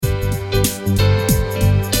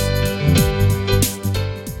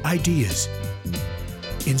ideas,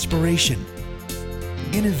 inspiration,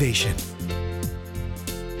 innovation.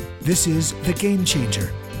 This is The Game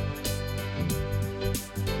Changer.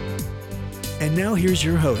 And now here's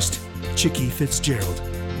your host, Chicke Fitzgerald.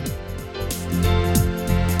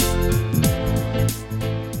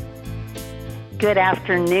 Good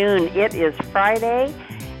afternoon. It is Friday,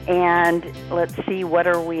 and let's see, what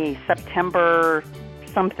are we, September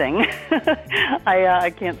something?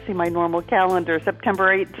 I can't see my normal calendar.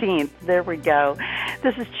 September 18th. There we go.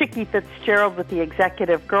 This is Chicke Fitzgerald with the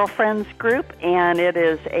Executive Girlfriends Group, and it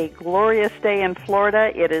is a glorious day in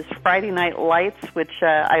Florida. It is Friday Night Lights, which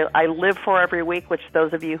I live for every week, which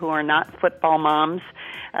those of you who are not football moms,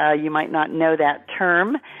 you might not know that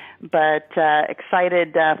term. But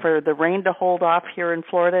excited for the rain to hold off here in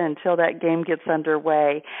Florida until that game gets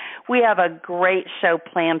underway. We have a great show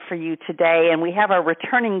planned for you today, and we have a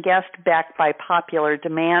returning guest back by popular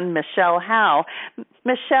demand, Michele Howe.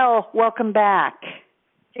 Michele, welcome back.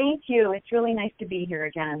 Thank you. It's really nice to be here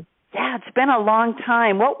again. Yeah, it's been a long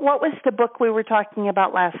time. What was the book we were talking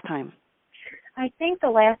about last time? I think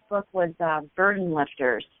the last book was Burden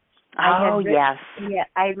Lifters. Yes. Yeah,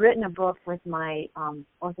 I'd written a book with my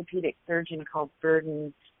orthopedic surgeon called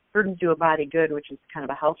Burdens Do a Body Good, which is kind of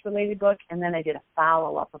a health-related book, and then I did a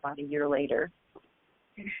follow-up about a year later.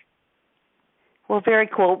 Well, very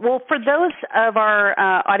cool. Well, for those of our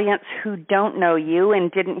audience who don't know you and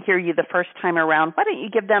didn't hear you the first time around, why don't you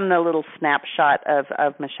give them the little snapshot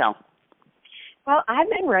of Michele? Well, I've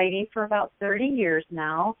been writing for about 30 years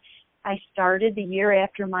now. I started the year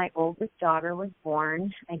after my oldest daughter was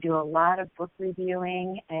born. I do a lot of book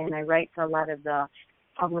reviewing, and I write for a lot of the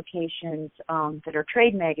publications that are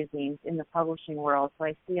trade magazines in the publishing world. So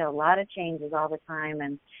I see a lot of changes all the time,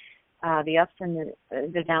 and the ups and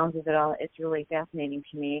the downs of it all. It's really fascinating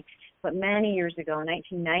to me. But many years ago, in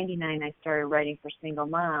 1999, I started writing for single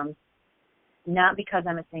moms, not because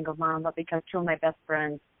I'm a single mom, but because two of my best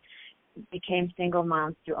friends became single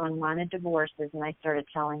moms through unwanted divorces, and I started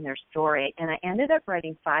telling their story. And I ended up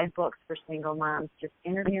writing 5 books for single moms, just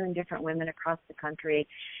interviewing different women across the country,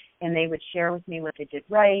 and they would share with me what they did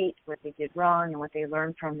right, what they did wrong, and what they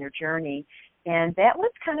learned from their journey. And that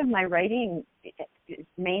was kind of my writing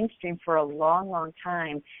mainstream for a long, long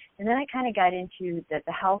time. And then I kind of got into the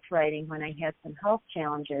health writing when I had some health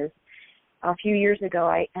challenges. A few years ago,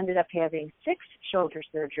 I ended up having 6 shoulder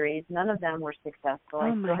surgeries. None of them were successful. I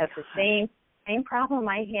still have the same problem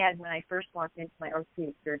I had when I first walked into my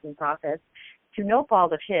orthopedic surgeon's office, to no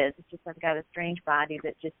fault of his. It's just I've got a strange body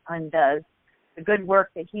that just undoes the good work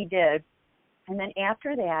that he did. And then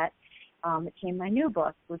after that, it came my new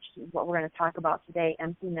book, which is what we're going to talk about today,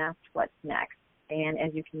 Empty Nest, What's Next? And as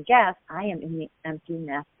you can guess, I am in the empty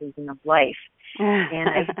nest season of life.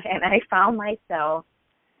 and I found myself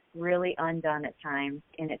really undone at times,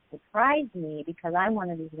 and it surprised me because I'm one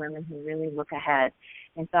of these women who really look ahead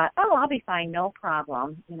and thought, oh, I'll be fine, no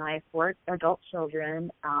problem. You know, I have 4 adult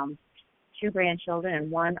children, 2 grandchildren,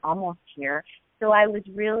 and 1 almost here. So I was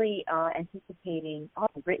really anticipating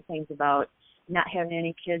all the great things about not having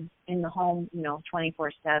any kids in the home,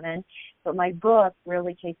 24/7. But my book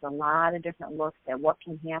really takes a lot of different looks at what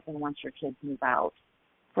can happen once your kids move out.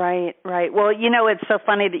 Right. Well, it's so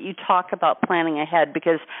funny that you talk about planning ahead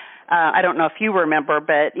because I don't know if you remember,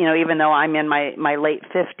 but, even though I'm in my late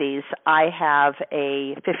 50s, I have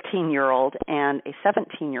a 15-year-old and a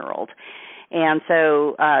 17-year-old. And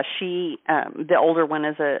so the older one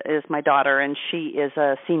is my daughter, and she is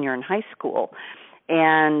a senior in high school.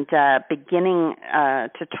 And beginning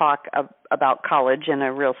to talk about college in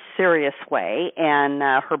a real serious way. And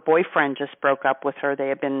her boyfriend just broke up with her.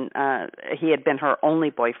 He had been her only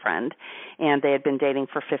boyfriend, and they had been dating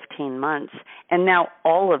for 15 months. And now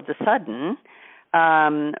all of a sudden,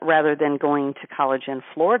 rather than going to college in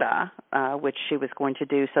Florida, which she was going to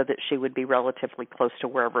do so that she would be relatively close to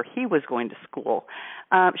wherever he was going to school,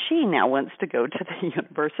 she now wants to go to the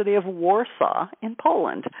University of Warsaw in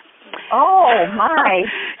Poland. Oh, my.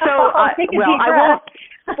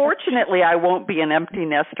 Fortunately, I won't be an empty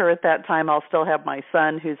nester at that time. I'll still have my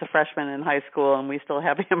son, who's a freshman in high school, and we still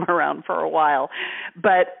have him around for a while.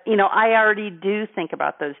 But, I already do think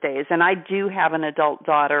about those days, and I do have an adult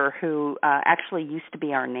daughter who actually used to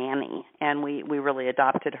be our nanny, and we really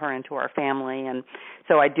adopted her into our family. And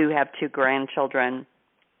so I do have 2 grandchildren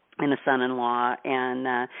and a son-in-law,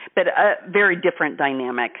 and but very different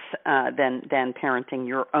dynamics than parenting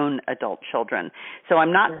your own adult children. So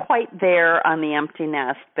I'm not quite there on the empty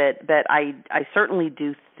nest, but I certainly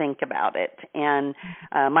do think about it. And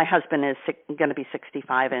my husband is going to be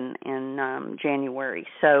 65 in January,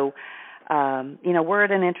 so we're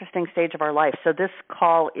at an interesting stage of our life. So this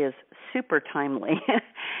call is super timely.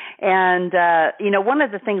 And, one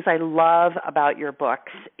of the things I love about your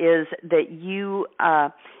books is that you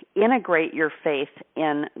integrate your faith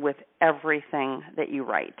in with everything that you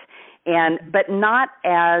write. But not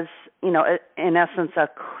as, in essence, a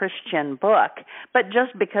Christian book, but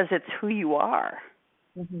just because it's who you are.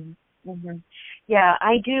 Mm-hmm. Mm-hmm. Yeah,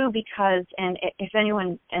 I do because, and if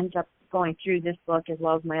anyone ends up going through this book as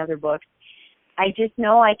well as my other books, I just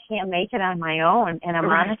know I can't make it on my own, and I'm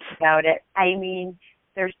honest about it. I mean,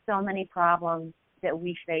 there's so many problems that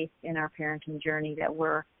we face in our parenting journey that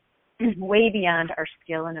were way beyond our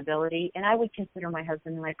skill and ability, and I would consider my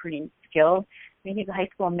husband and I pretty skilled. I mean, he's a high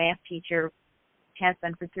school math teacher, has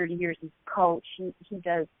been for 30 years. He's a coach. He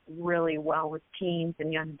does really well with teens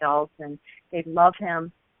and young adults, and they love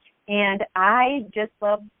him. And I just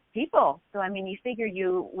love people. So, I mean, you figure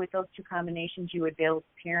with those two combinations, you would be able to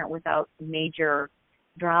parent without major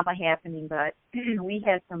drama happening. But we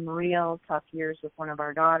had some real tough years with one of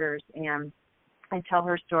our daughters, and I tell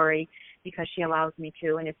her story because she allows me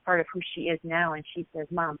to, and it's part of who she is now. And she says,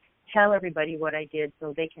 Mom, tell everybody what I did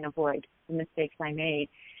so they can avoid the mistakes I made.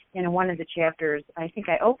 And in one of the chapters, I think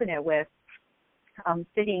I open it with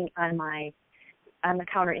sitting on the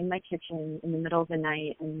counter in my kitchen in the middle of the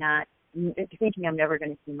night and not thinking I'm never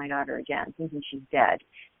going to see my daughter again, thinking she's dead,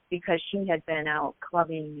 because she had been out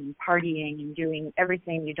clubbing and partying and doing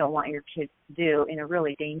everything you don't want your kids to do in a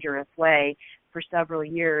really dangerous way for several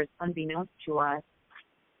years, unbeknownst to us,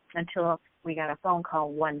 until we got a phone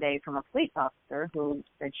call one day from a police officer who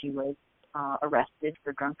said she was arrested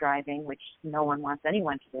for drunk driving, which no one wants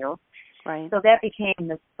anyone to do. Right. So that became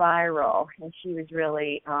the spiral, and she was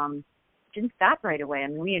really didn't stop right away. I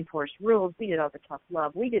mean, we enforced rules. We did all the tough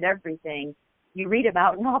love. We did everything you read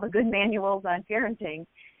about in all the good manuals on parenting,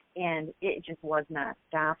 and it just was not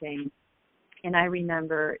stopping. And I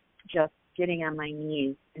remember just getting on my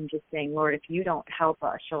knees and just saying, Lord, if you don't help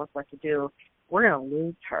us, show us what to do, we're going to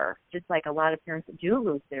lose her, just like a lot of parents do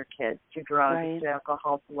lose their kids to drugs, to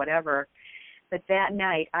alcohol, to whatever. But that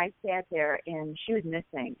night, I sat there, and she was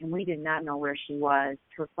missing, and we did not know where she was.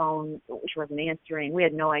 Her phone, she wasn't answering. We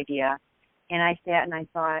had no idea. And I sat and I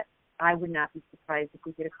thought, I would not be surprised if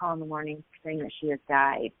we get a call in the morning saying that she has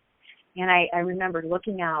died. And I remember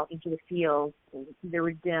looking out into the fields. They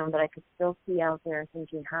were dim, but I could still see out there,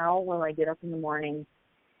 thinking, how will I get up in the morning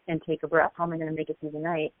and take a breath? How am I going to make it through the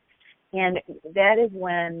night? And that is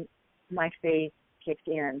when my faith kicked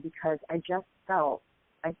in, because I just felt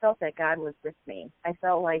that God was with me. I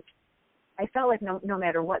felt like no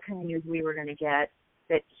matter what kind of news we were going to get,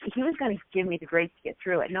 that he was going to give me the grace to get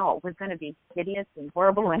through it. No, it was going to be hideous and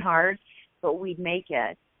horrible and hard, but we'd make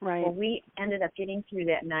it. Right. Well, we ended up getting through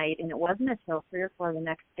that night, and it wasn't until 3 or 4 the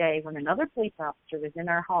next day when another police officer was in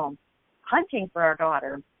our home hunting for our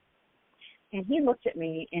daughter. And he looked at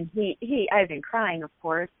me, and I had been crying, of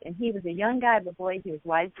course, and he was a young guy, but boy, he was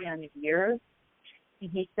wise beyond his years.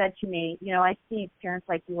 And he said to me, I see parents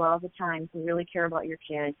like you all the time who really care about your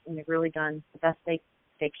kids, and they've really done the best they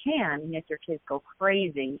can, and yet their kids go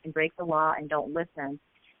crazy and break the law and don't listen.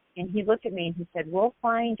 And he looked at me and he said, we'll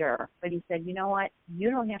find her. But he said, you know what?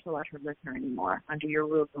 You don't have to let her live here anymore under your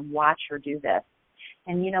roof and watch her do this.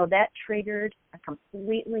 And, that triggered a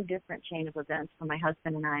completely different chain of events for my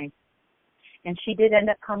husband and I. And she did end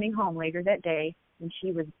up coming home later that day, and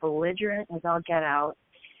she was belligerent as all get out.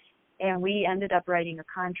 And we ended up writing a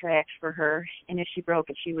contract for her, and if she broke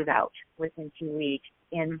it, she was out within 2 weeks.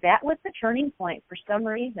 And that was the turning point for some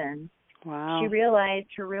reason. Wow. She realized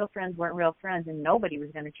her real friends weren't real friends, and nobody was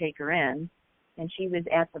going to take her in, and she was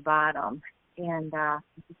at the bottom. And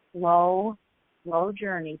it's a slow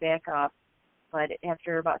journey back up. But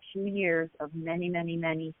after about 2 years of many, many,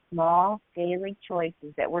 many small daily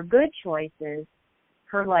choices that were good choices,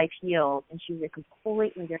 her life healed, and she's a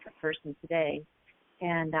completely different person today.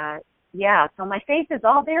 And, so my faith is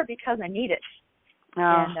all there because I need it. Oh,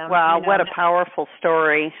 and, wow, what a powerful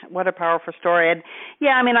story. What a powerful story. And,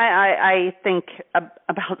 I think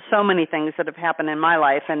about so many things that have happened in my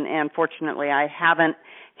life, and fortunately I haven't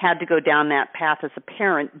had to go down that path as a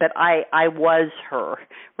parent, but I was her,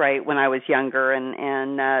 right, when I was younger,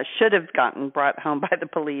 and should have gotten brought home by the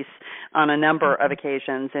police on a number of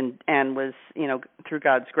occasions, and was, through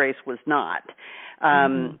God's grace, was not.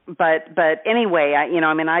 But anyway,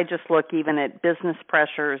 I just look even at business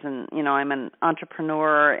pressures, and, I'm an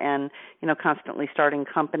entrepreneur and, constantly starting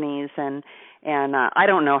companies, and I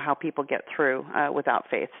don't know how people get through without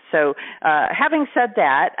faith. So having said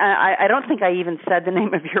that, I don't think I even said the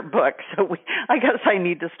name of your book, so I guess I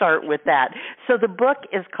need to start with that. So the book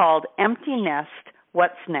is called Empty Nest,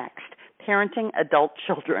 What's Next? Parenting Adult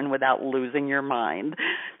Children Without Losing Your Mind.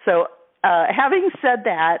 So having said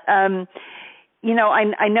that,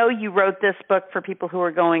 I know you wrote this book for people who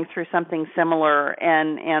are going through something similar,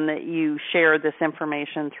 and that you share this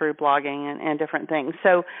information through blogging and different things.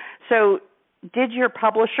 So did your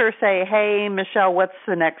publisher say, hey, Michele, what's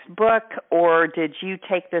the next book, or did you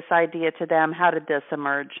take this idea to them? How did this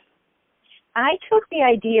emerge? I took the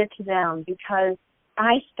idea to them because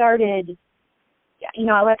I started,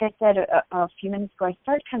 like I said a few minutes ago, I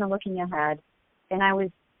started kind of looking ahead, and I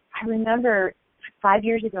remember 5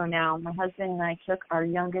 years ago now, my husband and I took our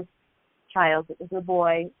youngest child, it was a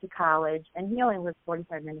boy, to college, and he only lives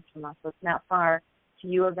 45 minutes from us, so it's not far, to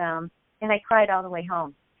U of M, and I cried all the way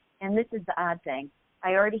home. And this is the odd thing.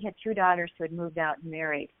 I already had 2 daughters who had moved out and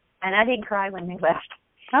married, and I didn't cry when they left.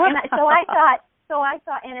 And so I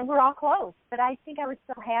thought, and we're all close, but I think I was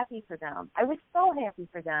so happy for them. I was so happy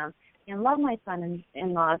for them and loved my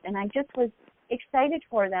son-in-laws, and I just was excited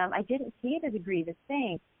for them. I didn't see it as a grievous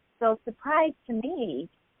thing. So surprised to me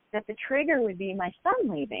that the trigger would be my son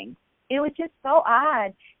leaving. It was just so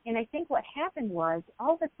odd. And I think what happened was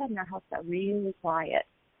all of a sudden our house got really quiet.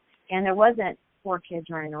 And there wasn't 4 kids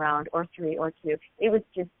running around or 3 or 2. It was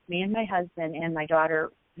just me and my husband and my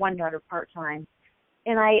daughter, one daughter part-time.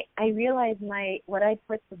 And I realized what I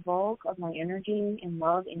put the bulk of my energy and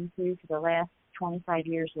love into for the last 25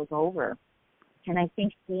 years was over. And I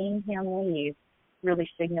think seeing him leave really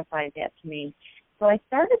signified that to me. So I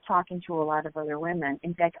started talking to a lot of other women.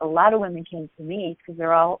 In fact, a lot of women came to me because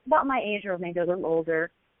they're all about my age or maybe a little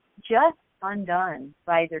older, just undone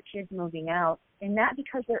by their kids moving out. And not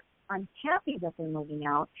because they're unhappy that they're moving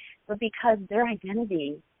out, but because their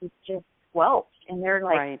identity is just squelched. And they're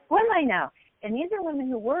like, right. Who am I now? And these are women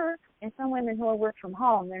who work, and some women who work from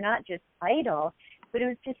home. They're not just idle, but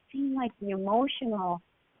it just seemed like the emotions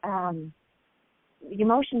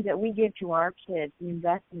that we give to our kids, the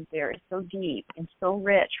investment there is so deep and so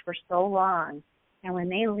rich for so long. And when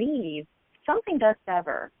they leave, something does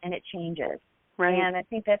sever and it changes. Right. And I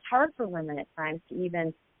think that's hard for women at times to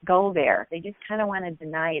even go there. They just kind of want to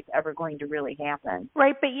deny it's ever going to really happen.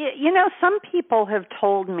 Right, but some people have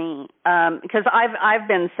told me, because I've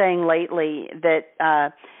been saying lately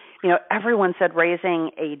that everyone said raising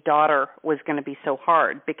a daughter was going to be so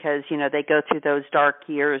hard because, they go through those dark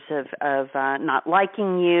years of not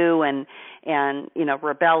liking you and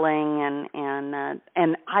rebelling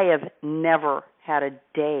and I have never had a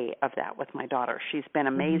day of that with my daughter. She's been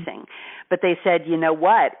amazing. Mm-hmm. But they said, you know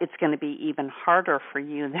what, it's going to be even harder for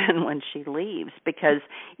you than when she leaves because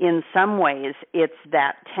in some ways it's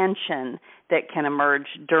that tension that can emerge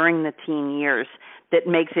during the teen years that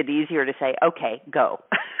makes it easier to say, okay, go.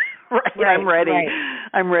 Right, I'm ready. Right.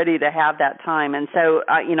 I'm ready to have that time. And so,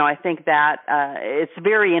 I think that it's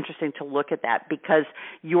very interesting to look at that because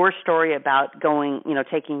your story about going,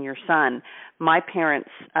 taking your son, my parents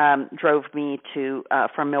drove me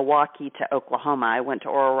from Milwaukee to Oklahoma. I went to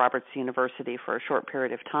Oral Roberts University for a short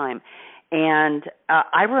period of time. And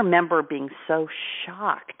I remember being so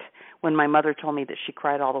shocked when my mother told me that she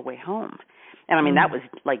cried all the way home. And I mean, that was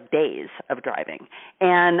like days of driving.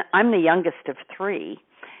 And I'm the youngest of 3.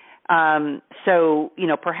 So,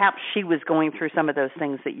 perhaps she was going through some of those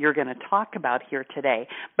things that you're going to talk about here today,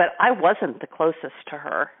 but I wasn't the closest to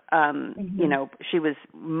her. She was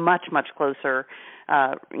much, much closer,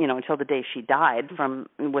 until the day she died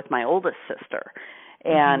with my oldest sister.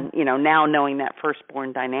 And, now knowing that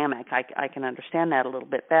firstborn dynamic, I can understand that a little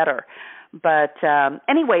bit better. But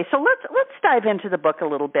anyway, so let's dive into the book a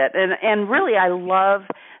little bit. And really, I love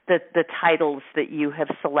the titles that you have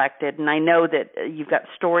selected. And I know that you've got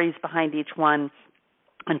stories behind each one.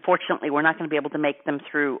 Unfortunately, we're not going to be able to make them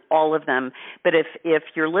through all of them. But if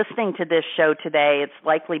you're listening to this show today, it's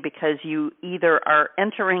likely because you either are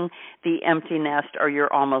entering the empty nest or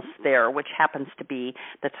you're almost there, which happens to be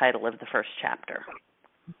the title of the first chapter.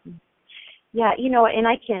 Mm-hmm. Yeah, and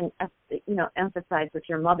I can, emphasize with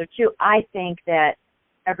your mother, too. I think that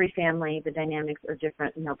every family, the dynamics are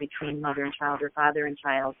different, between mother and child or father and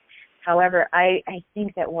child. However, I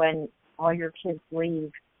think that when all your kids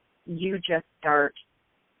leave, you just start,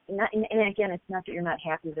 and again, it's not that you're not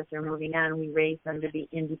happy that they're moving on. We raise them to be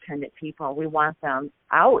independent people. We want them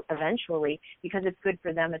out eventually because it's good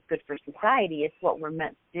for them. It's good for society. It's what we're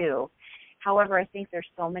meant to do. However, I think there's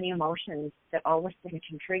so many emotions that all of a sudden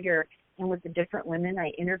can trigger. And with the different women I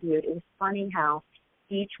interviewed, it was funny how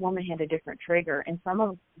each woman had a different trigger. And some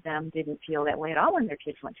of them didn't feel that way at all when their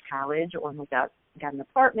kids went to college or got an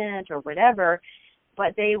apartment or whatever.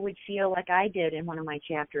 But they would feel like I did in one of my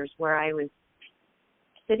chapters where I was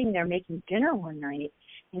sitting there making dinner one night,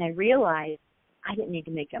 and I realized I didn't need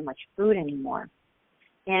to make that much food anymore.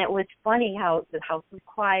 And it was funny how the house was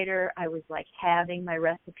quieter. I was like having my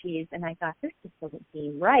recipes, and I thought, this just doesn't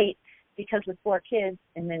seem right, because with 4 kids,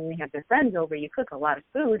 and then we have their friends over, you cook a lot of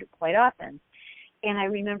food quite often. And I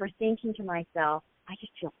remember thinking to myself, I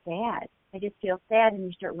just feel sad. I just feel sad, and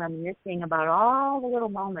you start reminiscing about all the little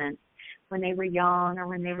moments when they were young or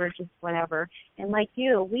when they were just whatever. And like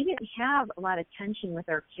you, we didn't have a lot of tension with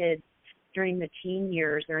our kids during the teen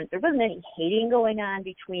years. There wasn't any hating going on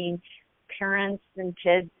between parents and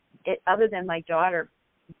kids, other than my daughter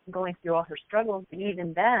going through all her struggles. And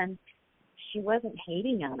even then, she wasn't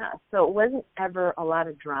hating on us. So it wasn't ever a lot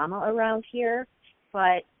of drama around here.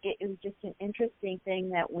 But it was just an interesting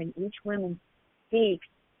thing that when each woman speaks,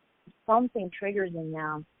 something triggers in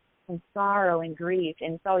them, some sorrow and grief.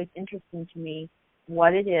 And it's always interesting to me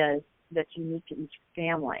what it is that's unique to each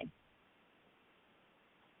family.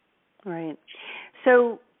 Right.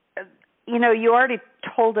 So, you already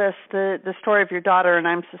told us the story of your daughter, and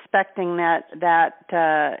I'm suspecting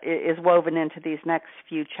that is woven into these next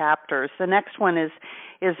few chapters. The next one is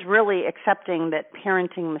really accepting that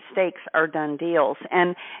parenting mistakes are done deals.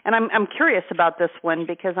 And I'm curious about this one,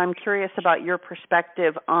 because I'm curious about your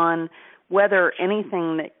perspective on whether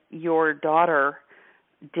anything that your daughter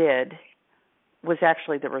did was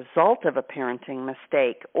actually the result of a parenting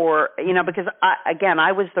mistake, or, because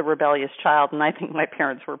I was the rebellious child, and I think my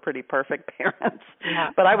parents were pretty perfect parents,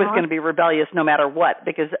 but I was going to be rebellious no matter what,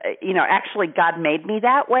 because, actually God made me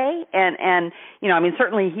that way. And,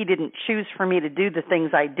 certainly he didn't choose for me to do the things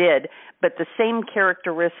I did, but the same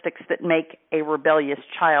characteristics that make a rebellious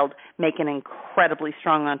child make an incredibly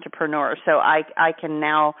strong entrepreneur. So I can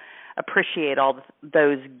now appreciate all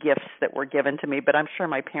those gifts that were given to me, but I'm sure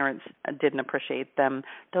my parents didn't appreciate them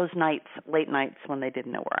those nights, late nights, when they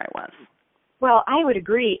didn't know where I was. Well, I would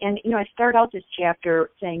agree. And, I start out this chapter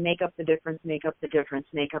saying, make up the difference, make up the difference,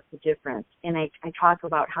 make up the difference. And I talk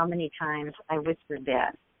about how many times I whispered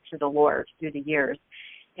that to the Lord through the years.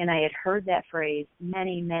 And I had heard that phrase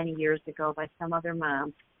many, many years ago by some other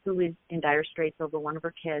mom who was in dire straits over one of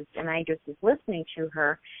her kids. And I just was listening to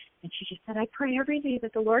her, and she just said, I pray every day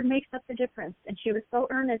that the Lord makes up the difference. And she was so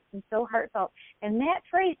earnest and so heartfelt. And that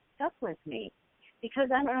phrase stuck with me, because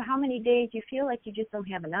I don't know how many days you feel like you just don't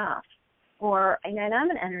have enough. And I'm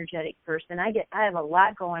an energetic person. I have a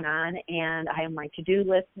lot going on, and I have my to-do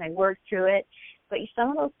list, and I work through it. But some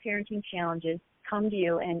of those parenting challenges come to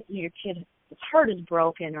you, and your kid's heart is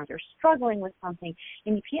broken, or they're struggling with something,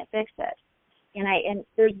 and you can't fix it. And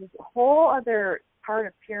there's this whole other part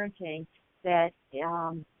of parenting that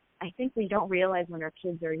I think we don't realize when our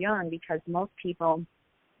kids are young, because most people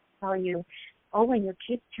tell you, oh, when your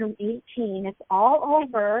kids turn 18, it's all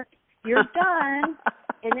over, you're done.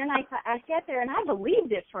 And then I sat there and I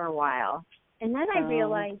believed it for a while. And then I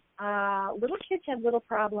realized little kids have little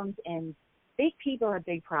problems, and big people have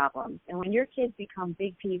big problems. And when your kids become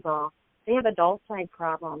big people, they have adult-side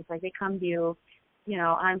problems. Like they come to you,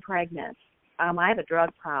 I'm pregnant. I have a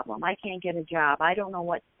drug problem. I can't get a job. I don't know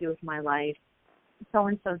what to do with my life.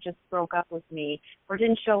 So-and-so just broke up with me, or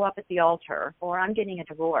didn't show up at the altar, or I'm getting a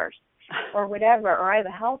divorce, or whatever, or I have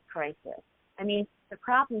a health crisis. I mean, the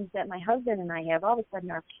problems that my husband and I have, all of a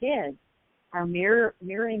sudden our kids are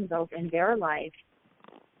mirroring those in their life.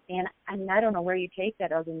 And I don't know where you take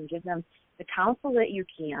that other than give them the counsel that you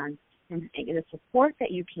can, and the support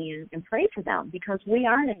that you can, and pray for them, because we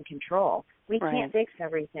aren't in control. We can't fix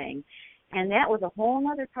everything. And that was a whole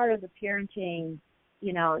other part of the parenting,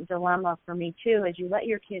 dilemma for me too. As you let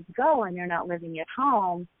your kids go and they're not living at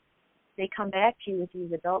home, they come back to you with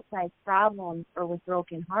these adult-sized problems or with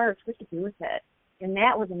broken hearts. What to do with it? And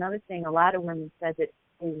that was another thing. A lot of women said that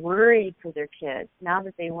they worried for their kids now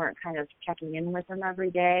that they weren't kind of checking in with them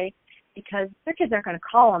every day, because their kids aren't going to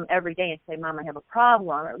call them every day and say, Mom, I have a problem,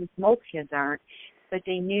 or at least most kids aren't. But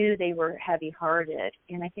they knew they were heavy-hearted.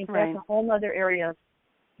 And I think that's a whole other area of,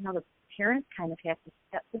 the parents kind of have to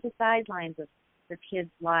step to the sidelines of their kids'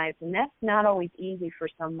 lives, and that's not always easy for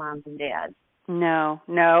some moms and dads. No.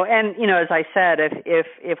 And, as I said,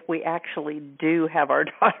 if we actually do have our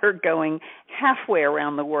daughter going halfway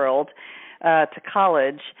around the world to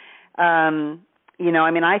college,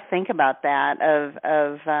 I think about that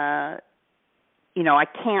I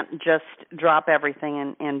can't just drop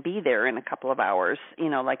everything and be there in a couple of hours,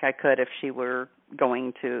 like I could if she were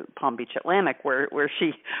going to Palm Beach, Atlantic, where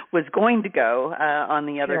she was going to go on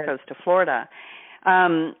the other coast of Florida.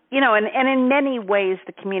 and in many ways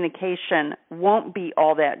the communication won't be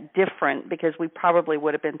all that different because we probably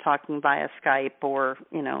would have been talking via Skype or,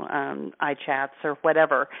 iChats or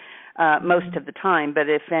whatever most of the time. But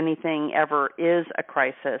if anything ever is a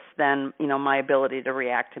crisis, then, my ability to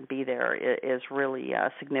react and be there is really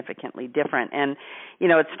significantly different. And,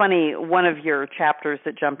 it's funny, one of your chapters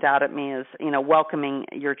that jumped out at me is, welcoming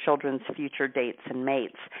your children's future dates and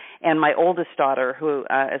mates. And my oldest daughter, who,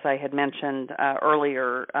 as I had mentioned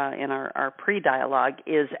earlier in our pre-dialogue,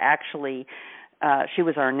 is actually, she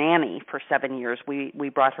was our nanny for 7 years. We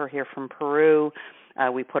brought her here from Peru.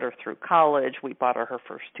 We put her through college. We bought her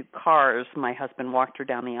first 2 cars. My husband walked her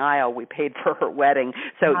down the aisle. We paid for her wedding.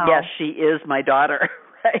 So, wow. Yes, she is my daughter,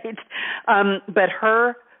 right? But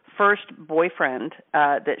her first boyfriend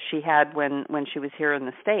that she had when she was here in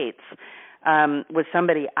the States was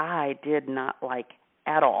somebody I did not like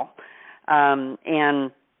at all.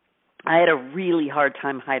 And I had a really hard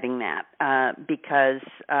time hiding that because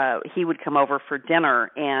he would come over for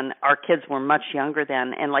dinner, and our kids were much younger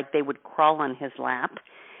then, and they would crawl on his lap,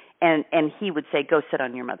 and he would say, "Go sit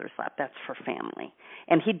on your mother's lap. That's for family."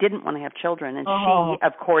 And he didn't want to have children, and she,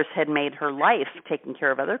 of course, had made her life taking care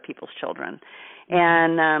of other people's children,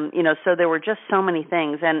 and so there were just so many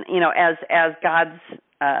things, and as God's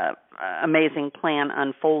amazing plan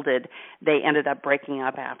unfolded, they ended up breaking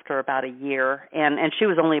up after about a year, and she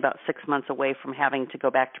was only about 6 months away from having to go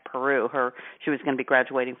back to Peru. She was going to be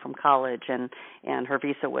graduating from college, and her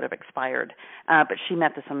visa would have expired. But she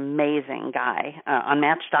met this amazing guy on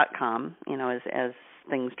Match.com, as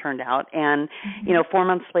things turned out, and 4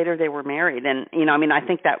 months later they were married, and I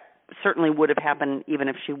think that certainly would have happened even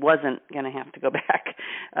if she wasn't going to have to go back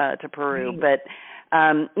to Peru. But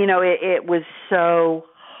it was so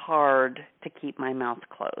hard to keep my mouth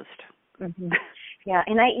closed. Mm-hmm. Yeah,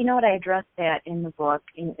 and I addressed that in the book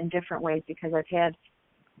in different ways because I've had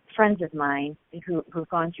friends of mine who've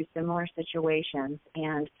gone through similar situations,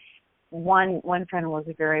 and one friend was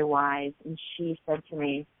very wise, and she said to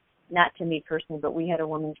me, not to me personally, but we had a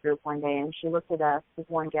women's group one day, and she looked at us. This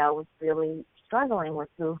one gal was really struggling with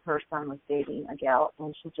who her son was dating, a gal,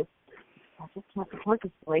 and I just can't support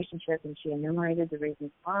this relationship, and she enumerated the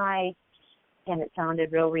reasons why, and it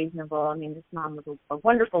sounded real reasonable. This mom was a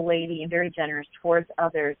wonderful lady and very generous towards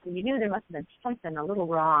others, so you knew there must have been something a little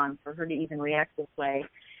wrong for her to even react this way.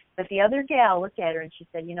 But the other gal looked at her and she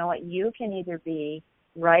said, you know what, you can either be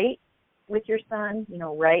right with your son,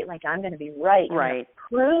 right, like I'm going to be right, and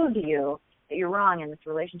prove to you that you're wrong in this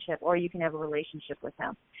relationship, or you can have a relationship with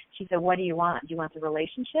him. She said, what do you want? Do you want the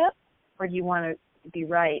relationship, or do you want to be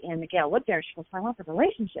right? And the gal looked at her, she goes, I want the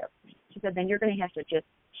relationship. She said, then you're going to have to just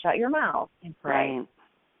shut your mouth and pray.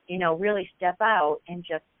 Right. Really step out and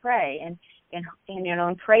just pray and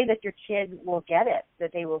pray that your kid will get it,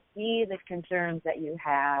 that they will see the concerns that you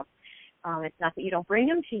have. It's not that you don't bring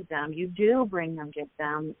them to them. You do bring them to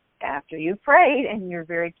them after you've prayed, and you're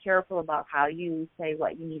very careful about how you say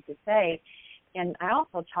what you need to say. And I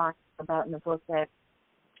also talk about in the book that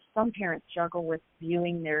some parents struggle with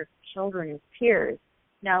viewing their children as peers.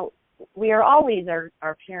 Now, we are always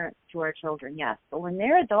our parents to our children, yes, but when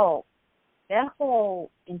they're adults, that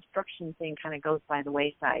whole instruction thing kind of goes by the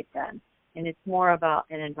wayside then. And it's more about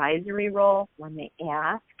an advisory role when they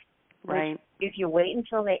ask. Right. If you wait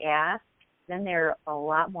until they ask, then they're a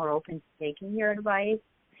lot more open to taking your advice.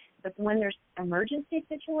 But when there's emergency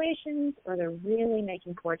situations or they're really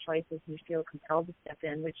making poor choices and you feel compelled to step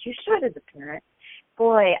in, which you should as a parent,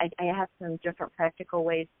 boy, I have some different practical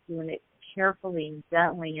ways of doing it carefully and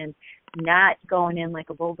gently and not going in like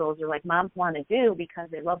a bulldozer like moms want to do because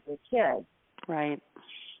they love their kids. Right.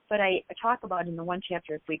 But I talk about in the one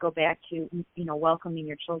chapter, if we go back to, welcoming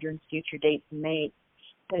your children's future dates and mates,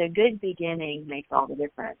 that a good beginning makes all the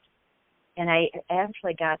difference. And I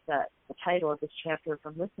actually got the title of this chapter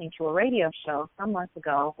from listening to a radio show some months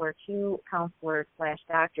ago where 2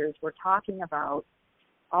 counselors/doctors were talking about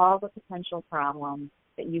all the potential problems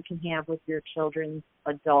that you can have with your children's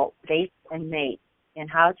adult dates and mates and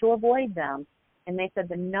how to avoid them. And they said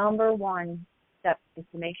the number one step is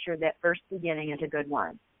to make sure that first beginning is a good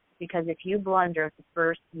one. Because if you blunder at the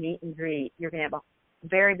first meet and greet, you're going to have a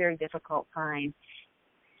very, very difficult time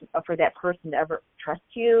for that person to ever trust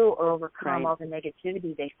you or overcome all the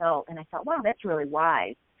negativity they felt. And I thought, wow, that's really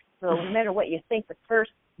wise. So no matter what you think, but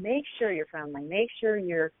first, make sure you're friendly. Make sure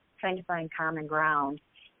you're trying to find common ground.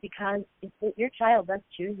 Because if your child does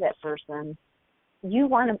choose that person, you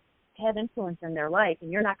want to have influence in their life,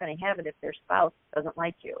 and you're not going to have it if their spouse doesn't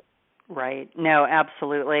like you. Right. No,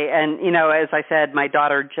 absolutely. And, as I said, my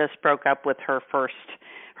daughter just broke up with her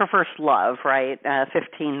her first love, right?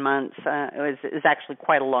 15 months is actually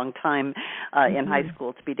quite a long time in high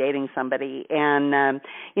school to be dating somebody. And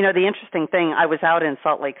the interesting thing, I was out in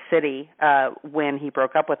Salt Lake City when he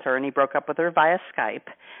broke up with her, and he broke up with her via Skype,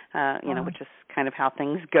 which is kind of how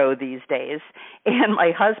things go these days. And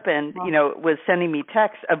my husband, was sending me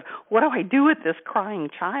texts of, what do I do with this crying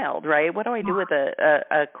child, right? What do I do with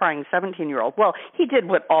a crying 17-year-old? Well, he did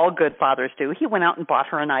what all good fathers do. He went out and bought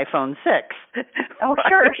her an iPhone 6. Oh,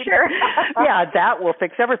 right? sure. Yeah, that will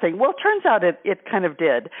fix everything. Well, it turns out it kind of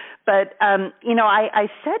did. But, I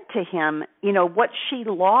said to him, what she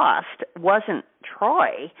lost wasn't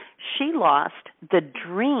Troy. She lost the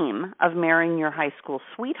dream of marrying your high school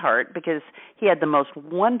sweetheart because he had the most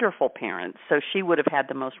wonderful parents. So she would have had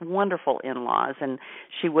the most wonderful in-laws, and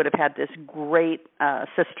she would have had this great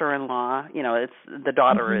sister-in-law. It's the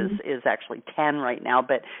daughter is actually 10 right now,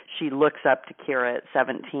 but she looks up to Kira at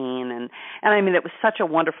 17, and I mean, it was such a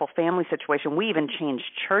wonderful family situation. We even changed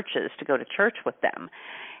churches to go to church with them.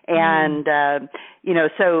 And,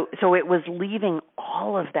 so it was leaving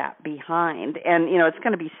all of that behind. And, it's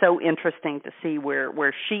going to be so interesting to see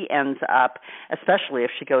where she ends up, especially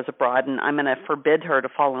if she goes abroad. And I'm going to forbid her to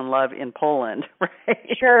fall in love in Poland, right?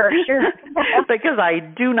 Sure. Because I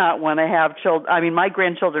do not want to have children. I mean, my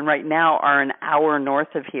grandchildren right now are an hour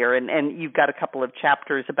north of here. And you've got a couple of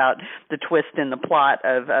chapters about the twist in the plot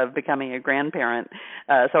of becoming a grandparent.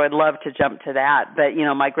 So I'd love to jump to that. But,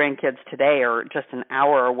 my grandkids today are just an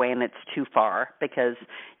hour away, and it's too far because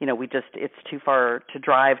it's too far to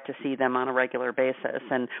drive to see them on a regular basis.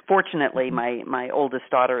 And fortunately, my oldest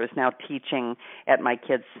daughter is now teaching at my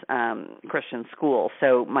kids' Christian school,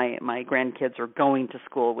 so my grandkids are going to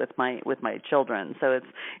school with my children. So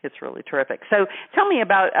it's really terrific. So tell me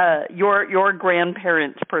about your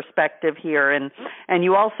grandparents' perspective here, and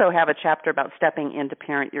you also have a chapter about stepping in to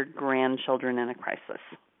parent your grandchildren in a crisis.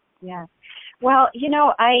 Yeah. Well, it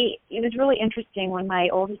was really interesting when my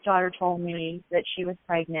oldest daughter told me that she was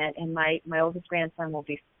pregnant, and my oldest grandson will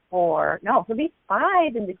be 4. No, he'll be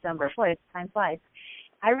 5 in December. Boy, time flies.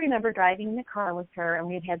 I remember driving in the car with her, and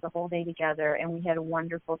we had the whole day together, and we had a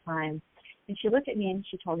wonderful time. And she looked at me, and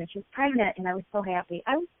she told me she was pregnant, and I was so happy.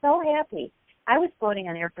 I was floating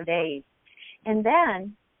on air for days. And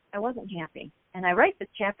then I wasn't happy. And I write this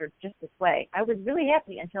chapter just this way. I was really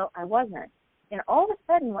happy until I wasn't. And all of a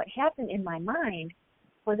sudden, what happened in my mind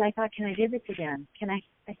was I thought, can I do this again?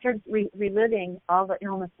 I started reliving all the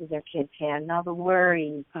illnesses our kids had, and all the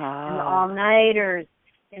worries, and the all-nighters,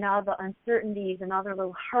 and all the uncertainties, and all their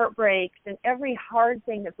little heartbreaks, and every hard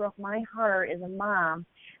thing that broke my heart as a mom.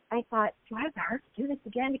 I thought, do I have the heart to do this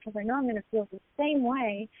again? Because I know I'm going to feel the same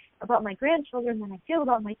way about my grandchildren than I feel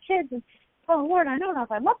about my kids. And, oh, Lord, I don't know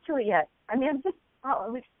if I'm up to it yet. I mean, it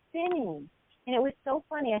was spinning. And it was so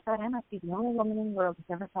funny. I thought, I must be the only woman in the world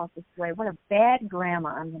who's ever felt this way. What a bad grandma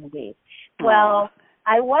I'm going to be. Well,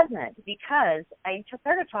 I wasn't, because I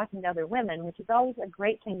started talking to other women, which is always a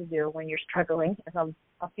great thing to do when you're struggling as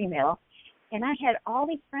a female. And I had all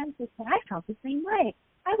these friends who said, I felt the same way.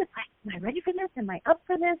 I was like, am I ready for this? Am I up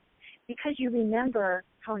for this? Because you remember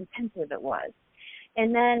how intensive it was.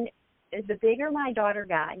 And then the bigger my daughter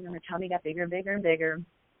got, her tummy got bigger and bigger and bigger,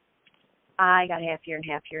 I got happier and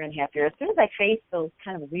happier and happier. As soon as I faced those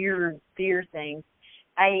kind of weird fear things,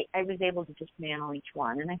 I was able to dismantle each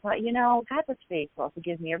one. And I thought, God was faithful to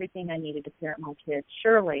give me everything I needed to parent my kids.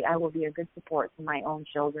 Surely I will be a good support to my own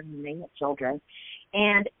children and they have children.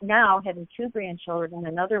 And now, having 2 grandchildren and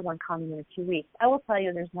another one coming in 2 weeks, I will tell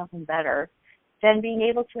you there's nothing better than being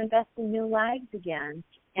able to invest in new lives again.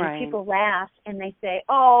 And right. People laugh and they say,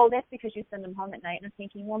 oh, that's because you send them home at night. And I'm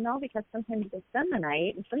thinking, well, no, because sometimes they spend the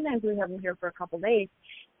night, and sometimes we have them here for a couple of days.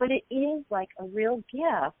 But it is like a real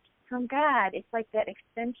gift from God. It's like that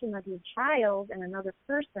extension of your child and another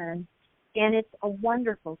person, and it's a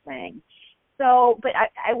wonderful thing. So, but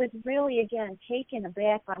I was really, again, taken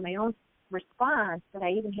aback by my own response that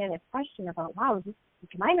I even had a question about, wow,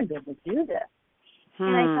 am I going to be able to do this?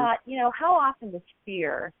 And I thought, how often does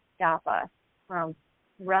fear stop us from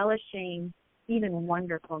relishing even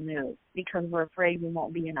wonderful news because we're afraid we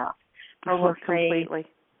won't be enough, or we're afraid, completely.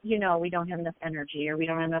 We don't have enough energy, or we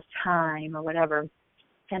don't have enough time, or whatever.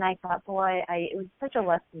 And I thought, boy, it was such a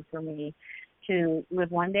lesson for me to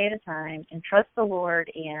live one day at a time and trust the Lord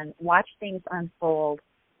and watch things unfold.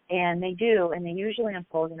 And they do, and they usually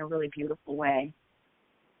unfold in a really beautiful way.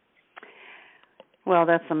 Well,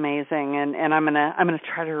 that's amazing, and I'm gonna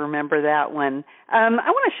try to remember that one. I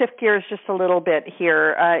want to shift gears just a little bit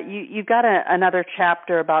here. You've got another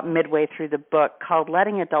chapter about midway through the book called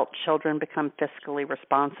 "Letting Adult Children Become Fiscally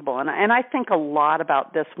Responsible," and I think a lot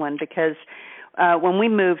about this one because when we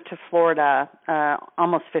moved to Florida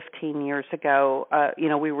almost 15 years ago,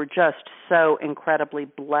 we were just so incredibly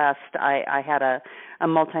blessed. I had a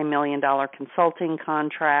multi-million-dollar consulting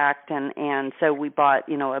contract, and so we bought,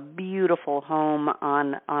 a beautiful home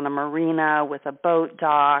on a marina with a boat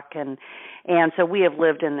dock, and so we have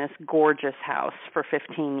lived in this gorgeous house for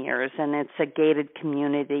 15 years, and it's a gated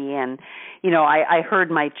community. And I heard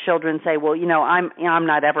my children say, well, I'm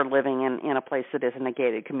not ever living in a place that isn't a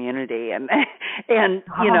gated community, and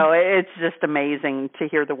it's just amazing to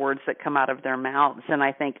hear the words that come out of their mouths. And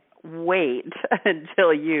I think, wait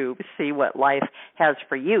until you see what life has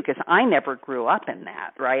for you, because I never grew up in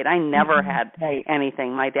that, right? I never had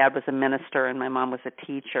anything. My dad was a minister and my mom was a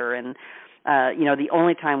teacher, and the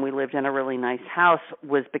only time we lived in a really nice house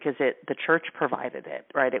was because the church provided it,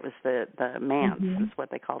 right? It was the manse, is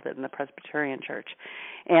what they called it in the Presbyterian church.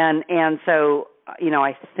 And so,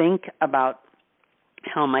 I think about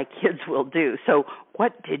how my kids will do. So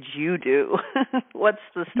what did you do? What's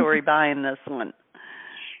the story behind this one?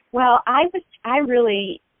 Well, my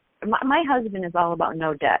husband is all about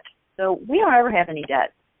no debt. So we don't ever have any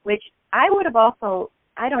debt, which I would have also,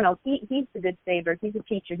 I don't know, he's a good saver. He's a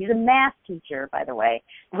teacher. He's a math teacher, by the way.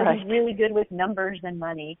 So he's really good with numbers and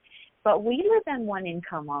money. But we live on one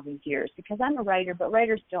income all these years because I'm a writer, but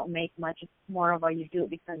writers don't make much. It's more of a you do it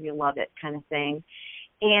because you love it kind of thing.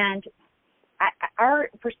 And our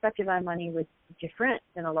perspective on money was different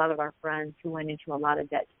than a lot of our friends who went into a lot of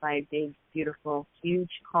debt to buy big, beautiful,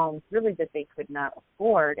 huge homes, really that they could not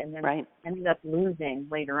afford, and then ended up losing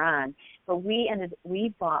later on. But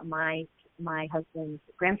we bought my husband's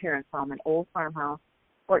grandparents' home, an old farmhouse,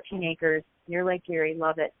 14 acres, near Lake Erie.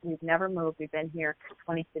 Love it. We've never moved. We've been here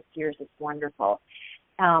 26 years. It's wonderful.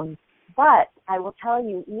 But I will tell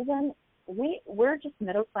you, even we're just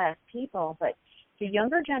middle-class people, but the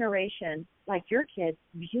younger generation, like your kids,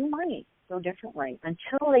 view money so differently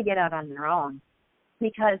until they get out on their own,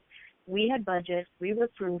 because we had budgets, we were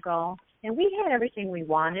frugal, and we had everything we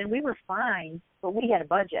wanted. We were fine, but we had a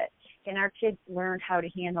budget, and our kids learned how to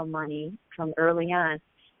handle money from early on.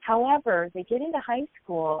 However, they get into high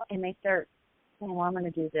school, and they start saying, well, I'm going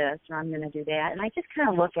to do this, or I'm going to do that, and I just kind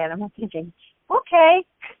of look at them, I'm thinking, okay,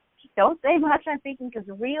 don't say much. I'm thinking, because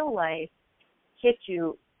real life hits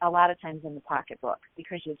you a lot of times in the pocketbook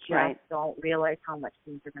because you just don't realize how much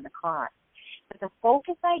things are going to cost. But the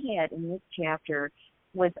focus I had in this chapter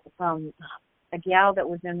was from a gal that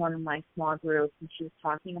was in one of my small groups, and she was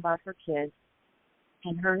talking about her kids,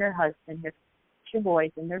 and her and her husband, their 2 boys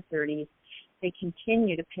in their 30s, they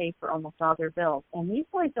continue to pay for almost all their bills. And these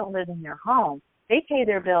boys don't live in their home. They pay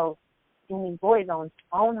their bills in these boys' own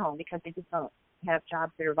home because they just don't have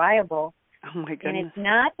jobs that are viable. Oh, my goodness. And it's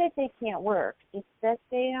not that they can't work. It's that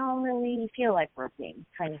they don't really feel like working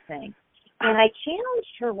kind of thing. And I challenged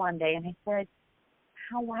her one day, and I said,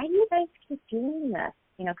 why do you guys keep doing this?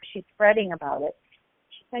 Because she's fretting about it.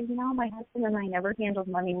 She said, my husband and I never handled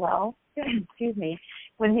money well, excuse me,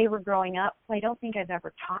 when they were growing up. So I don't think I've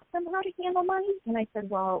ever taught them how to handle money. And I said,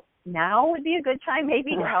 well, now would be a good time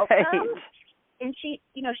maybe to help them. And she,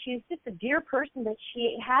 she's just a dear person, but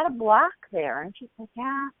she had a block there. And she said,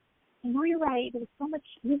 yeah, you're right. It was so much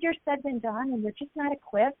easier said than done, and we're just not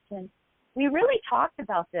equipped. And we really talked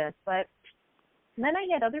about this, but then I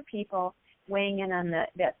had other people weighing in on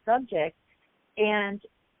that subject, and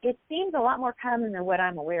it seems a lot more common than what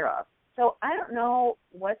I'm aware of. So I don't know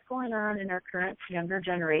what's going on in our current younger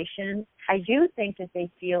generation. I do think that they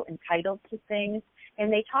feel entitled to things,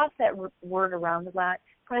 and they toss that word around a lot,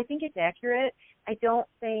 but I think it's accurate. I don't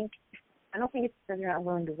think it's because they're not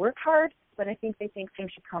willing to work hard, but I think they think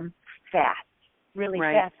things should come fast, really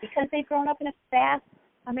fast, because they've grown up in a fast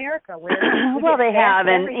America where well, they have,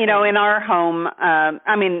 and in our home,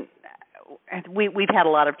 we've had a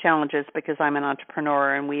lot of challenges because I'm an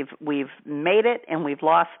entrepreneur, and we've made it and we've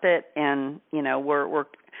lost it, and we're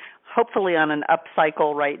hopefully on an up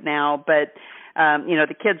cycle right now, but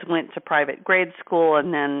the kids went to private grade school,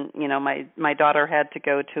 and then my daughter had to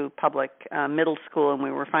go to public middle school, and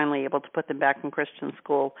we were finally able to put them back in Christian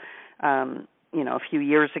school a few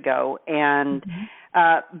years ago, and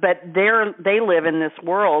but they live in this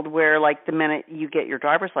world where, like, the minute you get your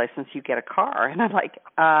driver's license, you get a car, and I'm like,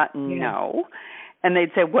 no, and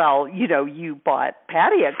they'd say, well, you bought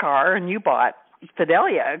Patty a car, and you bought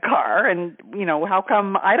Fidelia a car, and how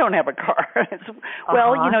come I don't have a car?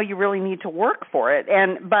 Well, you really need to work for it,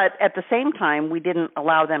 but at the same time, we didn't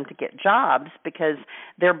allow them to get jobs because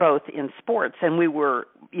they're both in sports, and we were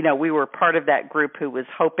part of that group who was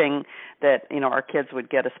hoping that our kids would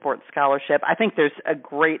get a sports scholarship. I think there's a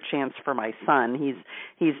great chance for my son.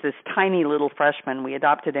 He's this tiny little freshman. We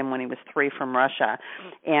adopted him when he was 3 from Russia,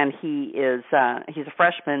 and he's a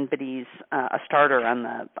freshman, but he's a starter on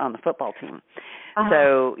the football team.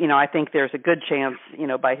 So, I think there's a good chance,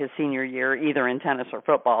 by his senior year, either in tennis or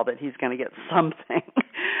football, that he's going to get something.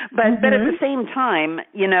 But at the same time,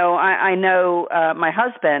 I know my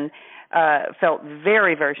husband felt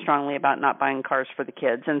very, very strongly about not buying cars for the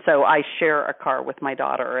kids. And so I share a car with my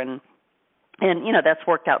daughter, and that's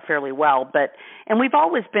worked out fairly well. And we've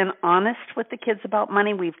always been honest with the kids about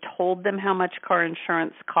money. We've told them how much car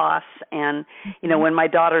insurance costs. And, when my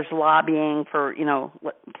daughter's lobbying for,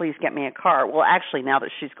 please get me a car. Well, actually, now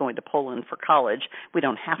that she's going to Poland for college, we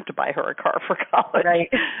don't have to buy her a car for college. Right.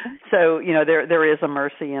 So, there is a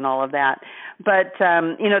mercy in all of that. But,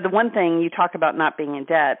 the one thing you talk about not being in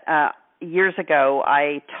debt, years ago,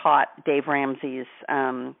 I taught Dave Ramsey's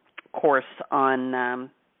course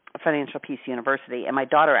on Financial Peace University, and my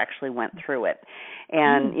daughter actually went through it.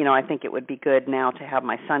 And, I think it would be good now to have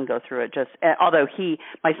my son go through it, although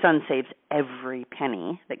my son saves every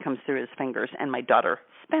penny that comes through his fingers, and my daughter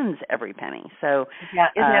spends every peny. So, yeah,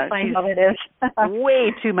 isn't that funny how it is?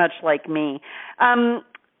 Way too much like me.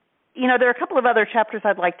 There are a couple of other chapters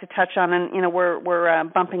I'd like to touch on, and, we're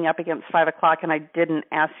bumping up against 5 o'clock, and I didn't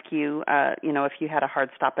ask you, if you had a hard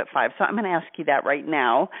stop at 5. So I'm going to ask you that right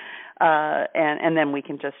now, and then we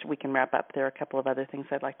can wrap up. There are a couple of other things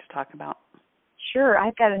I'd like to talk about. Sure,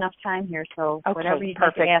 I've got enough time here, so okay, whatever you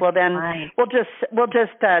perfect. Ask, well, then fine. we'll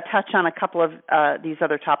just touch on a couple of these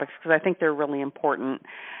other topics because I think they're really important.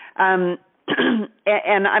 And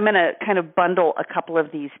I'm going to kind of bundle a couple of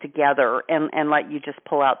these together and let you just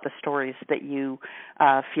pull out the stories that you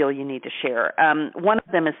feel you need to share. One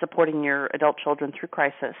of them is supporting your adult children through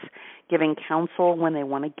crisis, giving counsel when they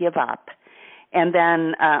want to give up. And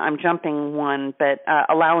then I'm jumping one, but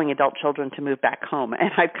allowing adult children to move back home.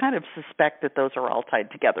 And I kind of suspect that those are all tied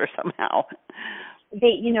together somehow.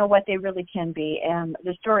 They really can be. And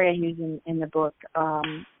the story I use in the book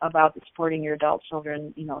about supporting your adult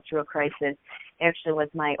children, through a crisis, actually was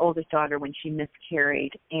my oldest daughter when she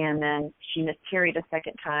miscarried. And then she miscarried a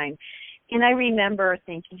second time. And I remember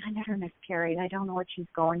thinking, I never miscarried. I don't know what she's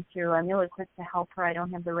going through. I'm really quick to help her. I don't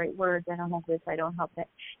have the right words. I don't have this. I don't help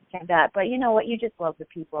that. But you know what? You just love the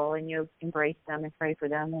people and you embrace them and pray for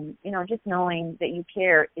them. And, just knowing that you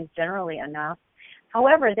care is generally enough.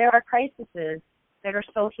 However, there are crises that are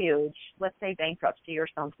so huge, let's say bankruptcy or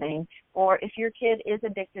something, or if your kid is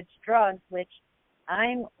addicted to drugs, which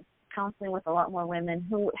I'm counseling with a lot more women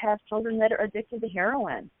who have children that are addicted to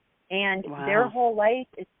heroin. And their whole life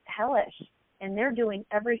is hellish, and they're doing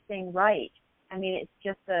everything right. I mean, it's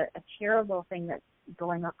just a terrible thing that's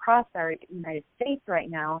going across our United States right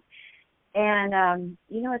now. And,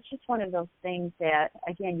 it's just one of those things that,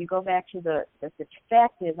 again, you go back to the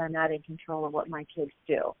fact is I'm not in control of what my kids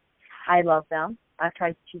do. I love them. I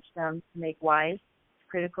try to teach them to make wise,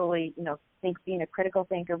 critically, being a critical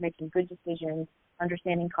thinker, making good decisions,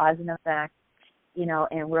 understanding cause and effect.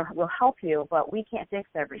 And we'll help you, but we can't fix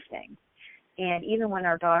everything. And even when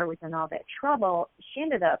our daughter was in all that trouble, she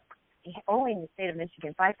ended up owing the state of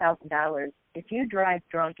Michigan $5,000. If you drive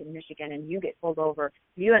drunk in Michigan and you get pulled over,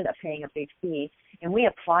 you end up paying a big fee. And we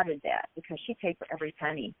applauded that because she paid for every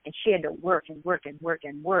penny, and she had to work and work and work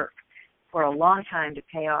and work for a long time to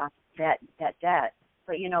pay off that debt.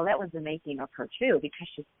 But, that was the making of her, too, because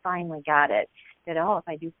she finally got it, that, if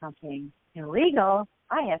I do something illegal,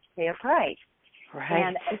 I have to pay a price. Right.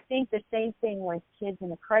 And I think the same thing with kids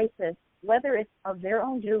in a crisis, whether it's of their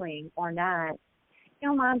own doing or not,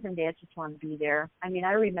 moms and dads just want to be there. I mean,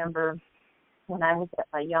 I remember when I was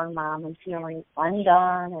a young mom and feeling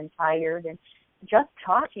undone and tired, and just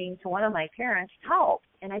talking to one of my parents helped.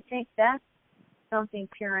 And I think that's something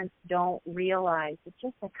parents don't realize. It's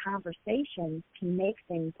just a conversation can make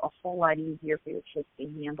things a whole lot easier for your kids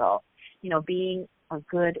to handle. Being a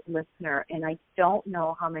good listener. And I don't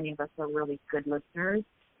know how many of us are really good listeners,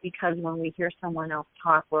 because when we hear someone else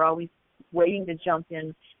talk, we're always waiting to jump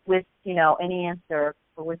in with, an answer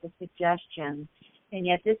or with a suggestion. And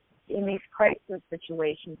yet in these crisis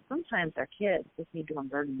situations, sometimes our kids just need to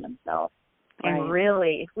unburden themselves. Right. And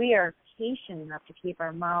really, if we are patient enough to keep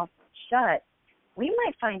our mouth shut, we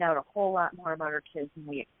might find out a whole lot more about our kids than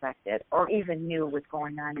we expected or even knew was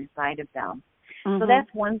going on inside of them. Mm-hmm. So that's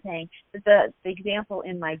one thing. The example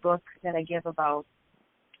in my book that I give about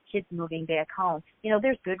kids moving back home.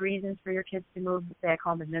 There's good reasons for your kids to move back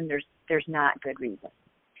home, and then there's not good reasons.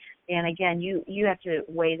 And again, you have to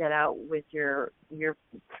weigh that out with your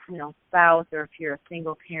spouse, or if you're a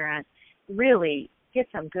single parent, really get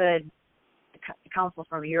some good counsel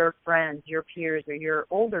from your friends, your peers, or your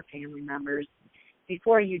older family members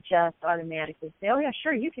before you just automatically say, oh yeah,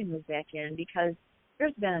 sure, you can move back in, because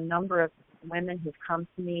there's been a number of women who've come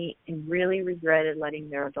to me and really regretted letting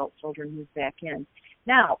their adult children move back in.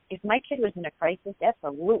 Now, if my kid was in a crisis,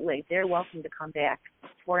 absolutely, they're welcome to come back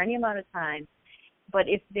for any amount of time. But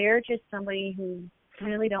if they're just somebody who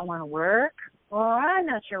really don't want to work, well, I'm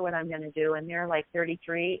not sure what I'm going to do, and they're like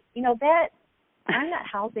 33, that I'm not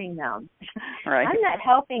helping them. Right. I'm not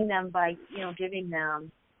helping them by, giving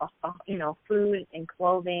them, food and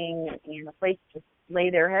clothing and a place to lay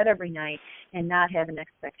their head every night and not have an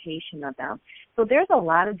expectation of them. So there's a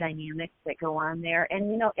lot of dynamics that go on there.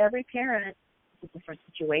 And, every parent is a different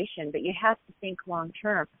situation, but you have to think long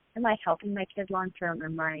term. Am I helping my kid long term, or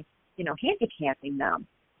am I, handicapping them?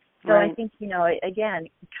 So right. I think, again,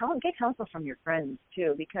 get counsel from your friends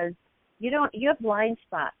too, because you have blind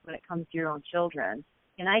spots when it comes to your own children.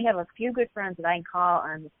 And I have a few good friends that I can call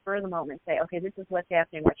on the spur of the moment and say, okay, this is what's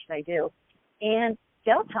happening, what should I do? And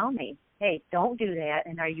they'll tell me, hey, don't do that.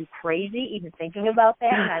 And are you crazy even thinking about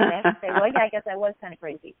that? And I have to say, well, yeah, I guess I was kind of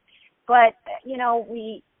crazy. But,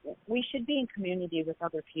 we should be in community with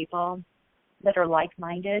other people that are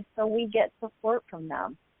like-minded, so we get support from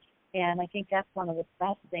them. And I think that's one of the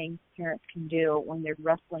best things parents can do when they're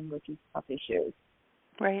wrestling with these tough issues.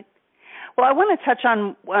 Right. Well, I want to touch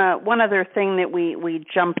on one other thing that we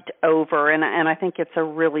jumped over, and I think it's a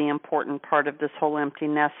really important part of this whole empty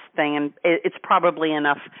nest thing, and it's probably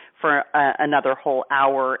enough for another whole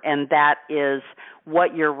hour, and that is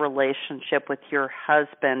what your relationship with your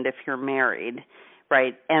husband, if you're married,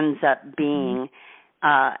 right, ends up being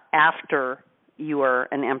after you are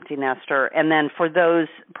an empty nester. And then for those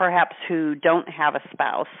perhaps who don't have a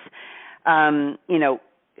spouse,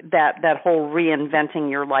 that whole reinventing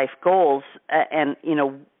your life goals and,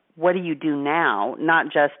 what do you do now? Not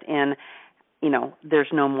just in, there's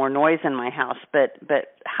no more noise in my house, but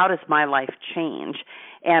how does my life change?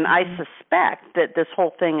 And I suspect that this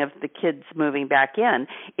whole thing of the kids moving back in,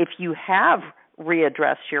 if you have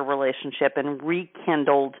readdressed your relationship and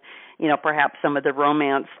rekindled, perhaps some of the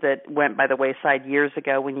romance that went by the wayside years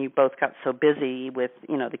ago when you both got so busy with,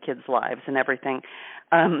 the kids' lives and everything,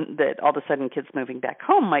 that all of a sudden kids moving back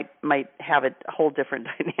home might have a whole different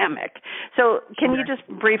dynamic. So can you just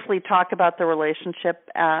briefly talk about the relationship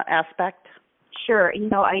aspect? Sure.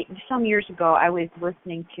 Some years ago, I was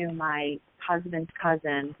listening to my husband's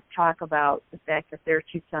cousin talk about the fact that their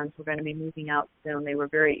two sons were going to be moving out soon. They were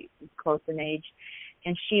very close in age.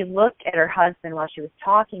 And she looked at her husband while she was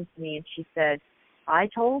talking to me, and she said, I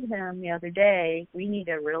told him the other day, we need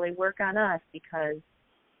to really work on us, because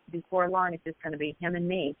before long it's just going to be him and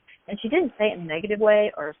me. And she didn't say it in a negative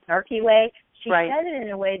way or a snarky way. She said it in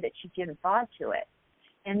a way that she'd given thought to it.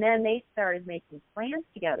 And then they started making plans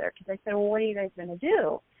together, because I said, well, what are you guys going to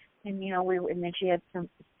do? And, and then she had some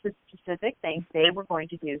specific things they were going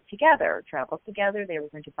to do together, travel together. They were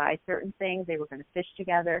going to buy certain things. They were going to fish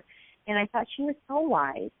together. And I thought she was so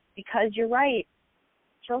wise, because you're right.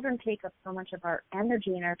 Children take up so much of our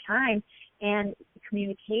energy and our time, and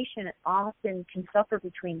communication often can suffer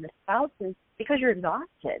between the spouses because you're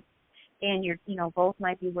exhausted. And both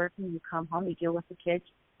might be working. You come home, you deal with the kids.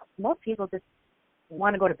 Most people just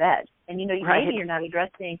want to go to bed. And, maybe you're not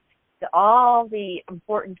addressing all the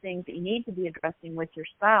important things that you need to be addressing with your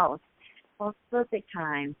spouse. Well, it's perfect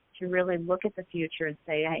time to really look at the future and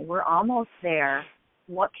say, hey, we're almost there.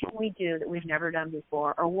 What can we do that we've never done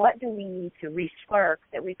before? Or what do we need to re-spark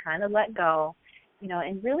that we kind of let go,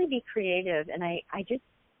 and really be creative. And I just,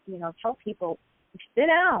 tell people, sit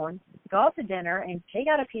down, go out to dinner, and take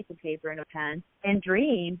out a piece of paper and a pen and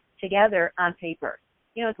dream together on paper.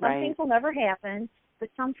 Some things will never happen, but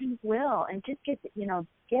some things will. And just get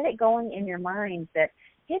it going in your mind that,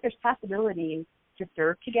 hey, there's possibilities to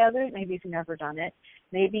serve together. Maybe if you've never done it.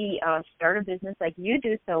 Maybe start a business like you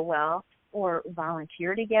do so well, or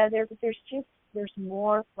volunteer together. But there's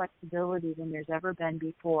more flexibility than there's ever been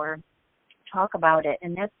before. Talk about it,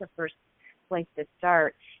 and that's the first place to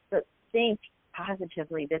start. But think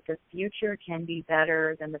positively that the future can be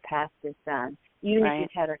better than the past has been. Even if you've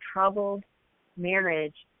had a troubled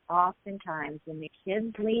marriage, oftentimes when the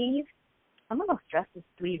kids leave, some of those stresses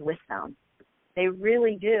leave with them. They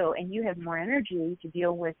really do, and you have more energy to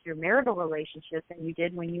deal with your marital relationship than you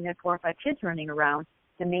did when you had 4 or 5 kids running around,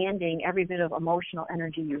 demanding every bit of emotional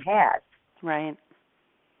energy you had. Right.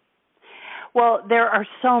 Well, there are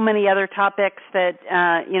so many other topics that,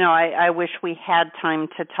 I wish we had time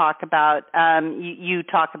to talk about. You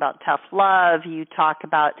talk about tough love. You talk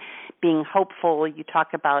about being hopeful. You talk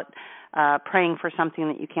about praying for something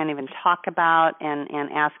that you can't even talk about and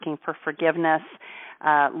asking for forgiveness,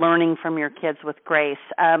 learning from your kids with grace.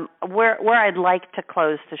 Where I'd like to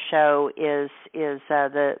close the show is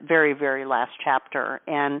the very, very last chapter.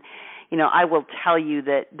 And I will tell you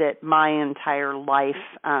that my entire life,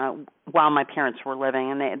 while my parents were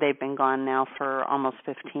living, and they've been gone now for almost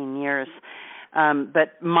 15 years,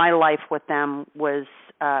 but my life with them was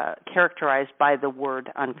characterized by the word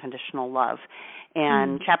unconditional love.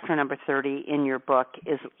 And chapter number 30 in your book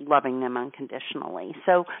is loving them unconditionally.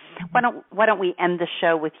 So why don't we end the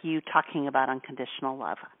show with you talking about unconditional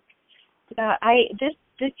love?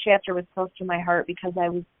 This chapter was close to my heart because I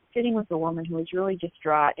was sitting with a woman who was really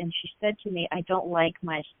distraught, and she said to me, I don't like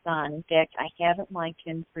my son. In fact, I haven't liked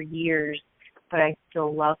him for years, but I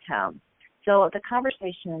still love him. So the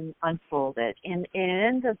conversation unfolded, and it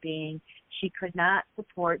ended up being she could not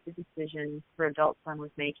support the decision her adult son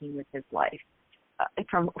was making with his life.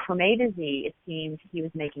 From A to Z, it seemed he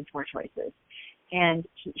was making poor choices. And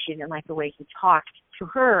she didn't like the way he talked to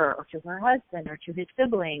her or to her husband or to his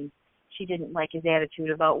siblings. She didn't like his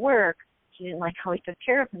attitude about work. She didn't like how he took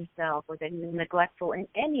care of himself or that he was neglectful in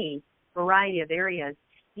any variety of areas.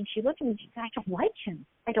 And she looked at me and she said, I don't like him.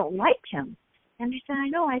 I don't like him. And I said, I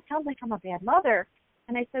know, it sounds like I'm a bad mother.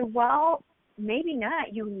 And I said, well, maybe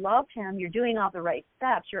not. You love him. You're doing all the right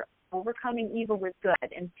steps. You're overcoming evil with good.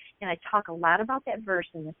 And I talk a lot about that verse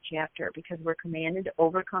in this chapter because we're commanded to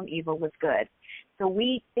overcome evil with good. So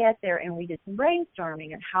we sat there and we did some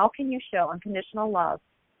brainstorming and how can you show unconditional love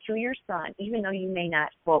to your son, even though you may not,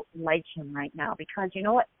 quote, like him right now. Because you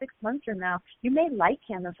know what, 6 months from now, you may like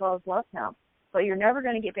him as well as love him. But you're never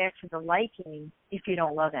going to get back to the liking if you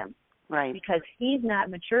don't love him. Right. Because he's not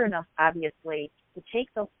mature enough, obviously, to take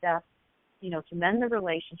those steps, to mend the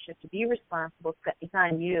relationship, to be responsible. It's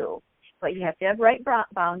on you. But you have to have right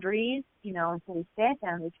boundaries, and so we sat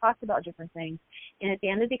down, we talked about different things. And at the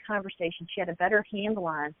end of the conversation, she had a better handle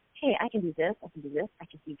on, hey, I can do this, I can do this, I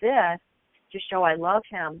can do this, to show I love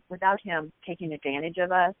him without him taking advantage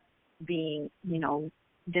of us, being,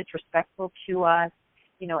 disrespectful to us,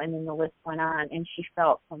 and then the list went on, and she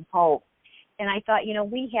felt some hope. And I thought,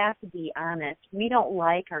 we have to be honest. We don't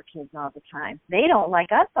like our kids all the time. They don't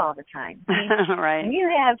like us all the time. Right. When you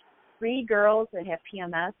have 3 girls that have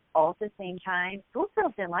PMS all at the same time, those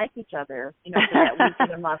girls didn't like each other, for that week of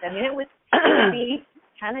the month. I mean, it would be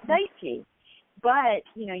kind of dicey. But,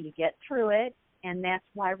 you get through it, and that's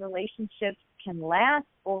why relationships can last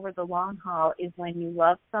over the long haul is when you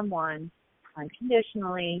love someone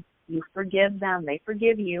unconditionally, you forgive them, they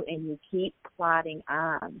forgive you, and you keep plodding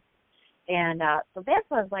on. And so that's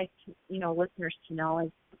what I'd like listeners to know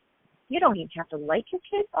is you don't even have to like your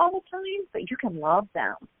kids all the time, but you can love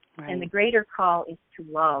them. Right. And the greater call is to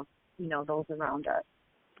love, those around us.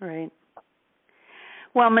 Right.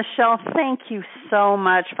 Well, Michele, thank you so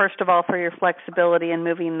much, first of all, for your flexibility in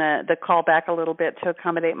moving the call back a little bit to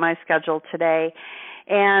accommodate my schedule today.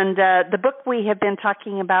 And the book we have been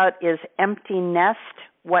talking about is Empty Nest,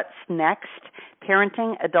 What's Next?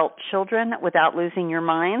 Parenting Adult Children Without Losing Your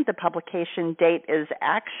Mind. The publication date is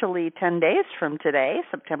actually 10 days from today,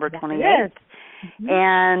 September 28th. Mm-hmm.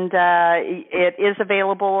 And it is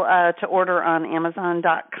available to order on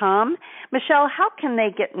Amazon.com. Michele, how can they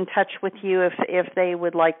get in touch with you if they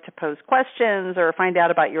would like to pose questions or find out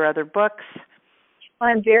about your other books? Well,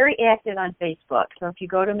 I'm very active on Facebook. So if you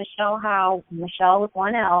go to Michele Howe, Michele with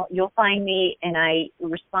 1 L, you'll find me, and I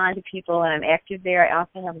respond to people, and I'm active there. I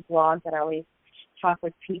also have a blog that I always talk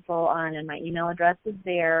with people on, and my email address is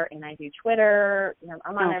there, and I do Twitter.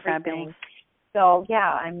 I'm on everything. Fabulous. So,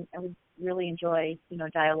 yeah, I would really enjoy,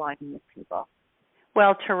 dialoguing with people.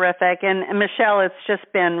 Well, terrific. And Michele, it's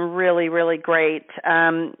just been really, really great.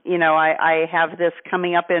 I have this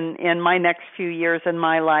coming up in my next few years in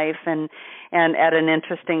my life and at an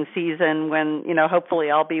interesting season when,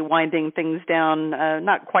 hopefully I'll be winding things down,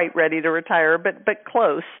 not quite ready to retire, but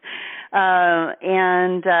close. So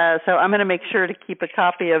I'm going to make sure to keep a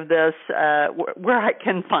copy of this where I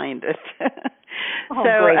can find it. Oh,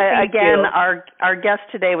 so again, our guest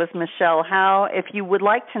today was Michele Howe. If you would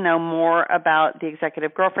like to know more about the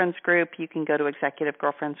Executive Girlfriends Group, you can go to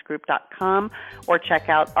executivegirlfriendsgroup.com or check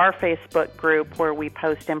out our Facebook group where we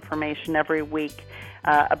post information every week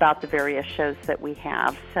about the various shows that we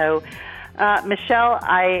have. So, Michele,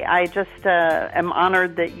 I just am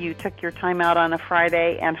honored that you took your time out on a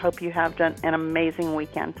Friday and hope you have done an amazing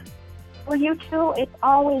weekend. Well, you too. It's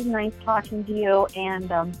always nice talking to you, and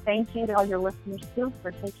thank you to all your listeners, too,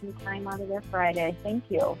 for taking time out of their Friday. Thank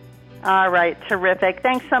you. All right, terrific.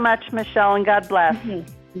 Thanks so much, Michele, and God bless.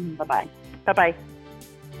 Bye-bye. Bye-bye.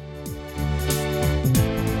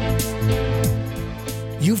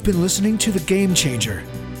 You've been listening to The Game Changer.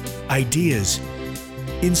 Ideas,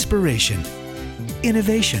 inspiration,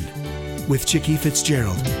 innovation with Chicke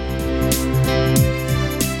Fitzgerald.